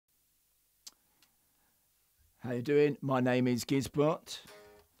How you doing? My name is Gizz Butt.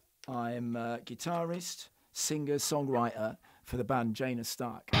 I'm a guitarist, singer, songwriter for the band Janus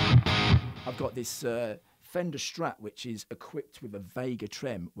Stark. I've got this Fender Strat, which is equipped with a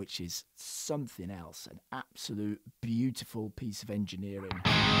Vegatrem, which is something else, an absolute beautiful piece of engineering.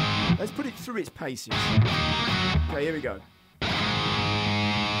 Let's put it through its paces. Okay, here we go.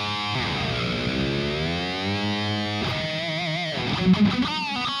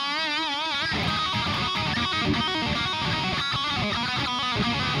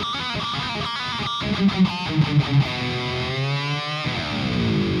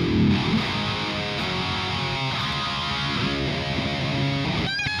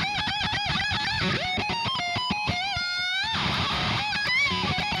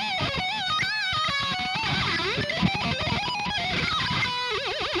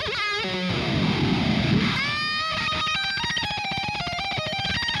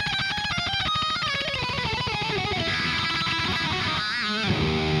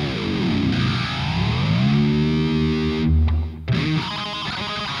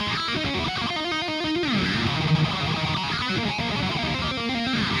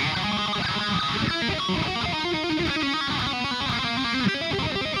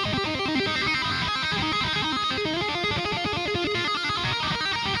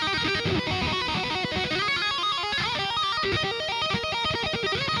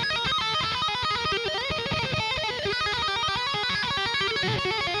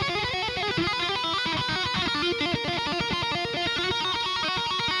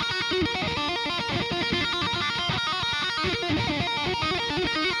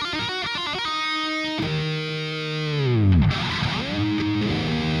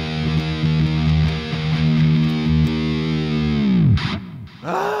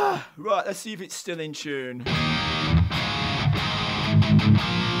 Right, let's see if it's still in tune.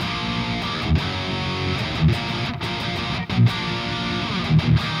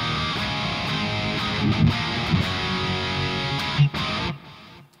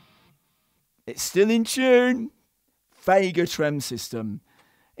 It's still in tune. Vegatrem system.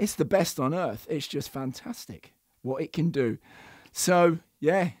 It's the best on earth. It's just fantastic what it can do. So,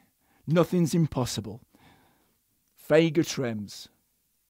 yeah, nothing's impossible. Vegatrems.